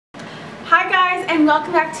Hi guys, and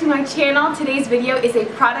welcome back to my channel. Today's video is a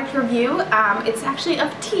product review. It's actually of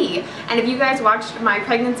tea, and if you guys watched my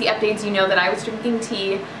pregnancy updates, you know that I was drinking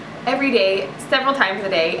tea every day, several times a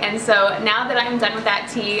day, and so now that I'm done with that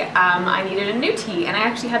tea, I needed a new tea, and I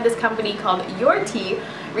actually had this company called Your Tea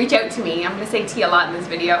reach out to me. I'm going to say tea a lot in this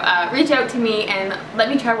video. Reach out to me and let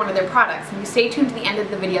me try one of their products. And you stay tuned to the end of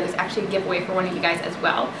the video. There's actually a giveaway for one of you guys as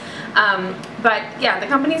well. But yeah, the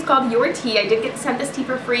company is called Your Tea. I did get sent this tea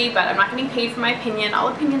for free, but I'm not getting paid for my opinion. All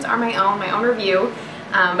opinions are my own review.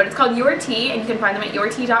 But it's called Your Tea, and you can find them at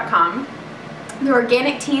yourtea.com. They're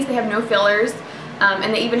organic teas. They have no fillers.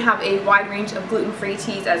 And they even have a wide range of gluten-free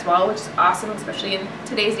teas as well, which is awesome, especially in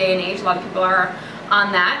today's day and age. A lot of people are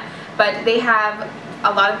on that. But they have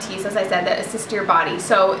a lot of teas, as I said, that assist your body.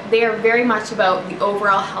 So they are very much about the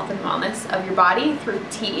overall health and wellness of your body through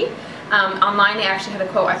tea. Online they actually had a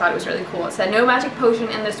quote I thought it was really cool. It said, "No magic potion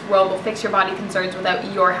in this world will fix your body concerns without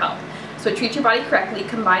your help. So treat your body correctly,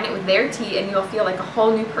 combine it with their tea, and you'll feel like a whole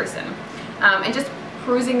new person." And just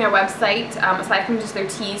perusing their website, aside from just their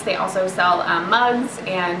teas, they also sell mugs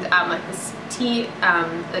and like this tea,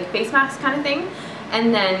 like face mask kind of thing.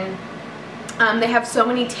 And then they have so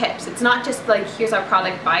many tips. It's not just like, here's our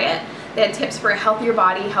product, buy it. They had tips for a healthier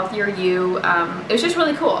body, healthier you. It was just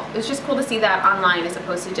really cool. It was just cool to see that online as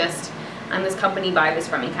opposed to just, this company buy this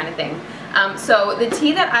from me kind of thing. So the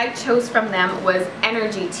tea that I chose from them was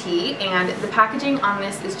energy tea, and the packaging on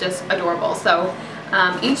this is just adorable. So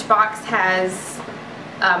each box has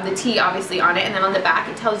the tea obviously on it, and then on the back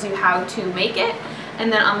it tells you how to make it,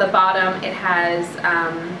 and then on the bottom it has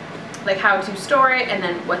like how to store it, and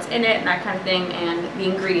then what's in it and that kind of thing, and the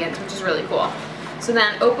ingredients, which is really cool. So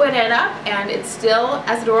then open it up and it's still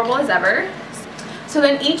as adorable as ever. So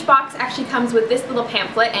then each box actually comes with this little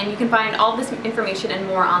pamphlet, and you can find all this information and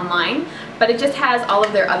more online, but it just has all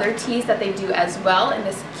of their other teas that they do as well in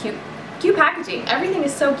this cute packaging. Everything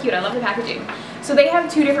is so cute. I love the packaging. So they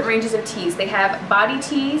have two different ranges of teas. They have body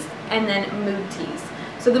teas and then mood teas.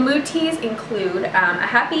 So the mood teas include a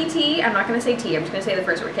happy tea. I'm not going to say tea, I'm just going to say the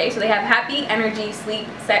first word, okay? So they have happy, energy, sleep,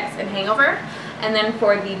 sex, and hangover. And then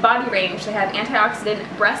for the body range, they have antioxidant,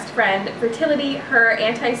 breast friend, fertility, her,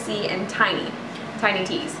 anti-C, and tiny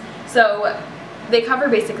teas. So they cover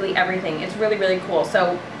basically everything. It's really, really cool.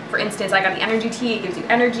 So for instance, I got the energy tea. It gives you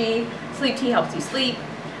energy. Sleep tea helps you sleep.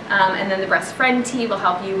 And then the breast friend tea will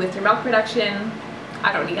help you with your milk production.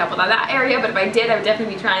 I don't need help with that area, but if I did, I would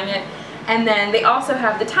definitely be trying it. And then they also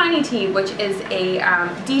have the tiny tea, which is a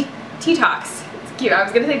detox. It's cute. I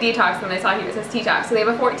was going to say detox when I saw here it says detox. So they have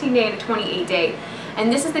a 14-day and a 28-day.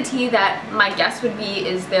 And this is the tea that my guess would be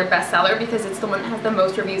is their bestseller, because it's the one that has the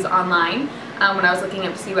most reviews online. When I was looking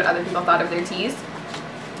up to see what other people thought of their teas,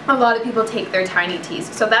 a lot of people take their tiny teas.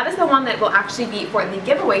 So that is the one that will actually be for the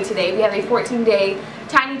giveaway today. We have a 14-day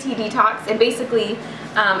tiny tea detox, and basically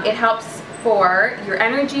it helps for your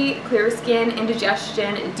energy, clear skin,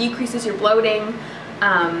 indigestion. It decreases your bloating.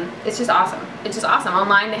 It's just awesome. It's just awesome.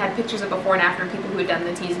 Online they had pictures of before and after people who had done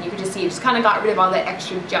the teas, and you could just see it just kind of got rid of all that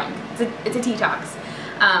extra junk. It's a detox.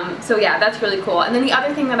 So yeah, that's really cool. And then the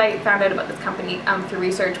other thing that I found out about this company through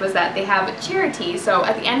research was that they have charity. So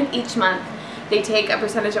at the end of each month, they take a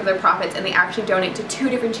percentage of their profits and they actually donate to 2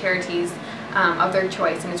 different charities of their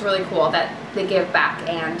choice, and it's really cool that they give back,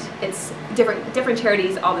 and it's different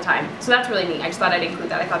charities all the time. So that's really neat. I just thought I'd include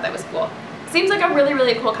that. I thought that was cool. Seems like a really,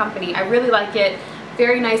 really cool company. I really like it.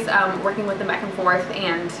 Very nice working with them back and forth,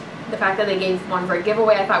 and the fact that they gave one for a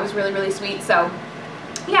giveaway I thought was really, really sweet. So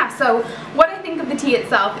yeah, so what I think of the tea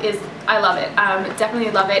itself is I love it.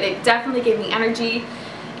 Definitely love it. It definitely gave me energy.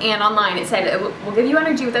 And online it said it will give you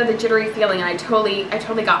energy without the jittery feeling, and I totally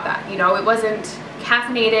got that. You know, it wasn't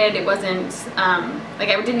caffeinated, it wasn't like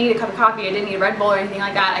I didn't need a cup of coffee, I didn't need a Red Bull or anything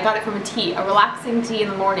like that. I got it from a tea. A relaxing tea in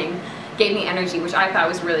the morning gave me energy, which I thought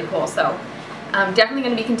was really cool. So definitely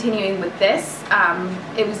going to be continuing with this.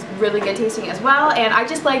 It was really good tasting as well, and I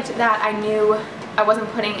just liked that I knew I wasn't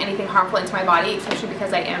putting anything harmful into my body, especially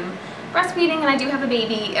because I am breastfeeding and I do have a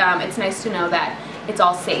baby. It's nice to know that it's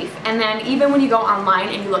all safe. And then even when you go online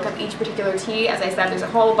and you look up each particular tea, as I said, there's a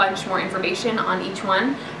whole bunch more information on each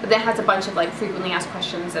one, but then it has a bunch of like frequently asked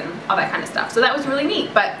questions and all that kind of stuff. So that was really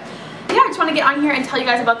neat. But yeah, I just want to get on here and tell you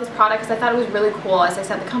guys about this product because I thought it was really cool. As I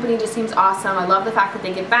said, the company just seems awesome. I love the fact that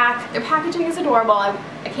they give back. Their packaging is adorable. I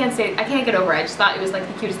can't get over it. I just thought it was like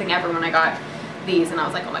the cutest thing ever when I got these, and I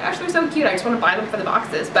was like, oh my gosh, they're so cute. I just want to buy them for the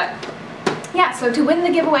boxes. But yeah, so to win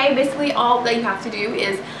the giveaway, basically all that you have to do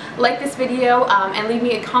is like this video and leave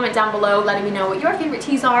me a comment down below letting me know what your favorite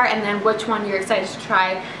teas are and then which one you're excited to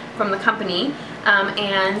try from the company.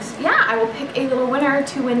 And yeah, I will pick a little winner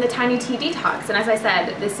to win the Tiny Tea Detox. And as I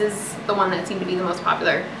said, this is the one that seemed to be the most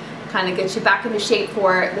popular kind of get you back into shape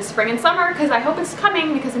for the spring and summer, because I hope it's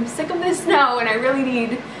coming because I'm sick of this snow and I really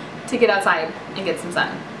need to get outside and get some sun,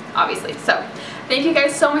 obviously. So thank you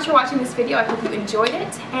guys so much for watching this video. I hope you enjoyed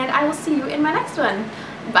it, and I will see you in my next one.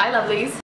 Bye, lovelies.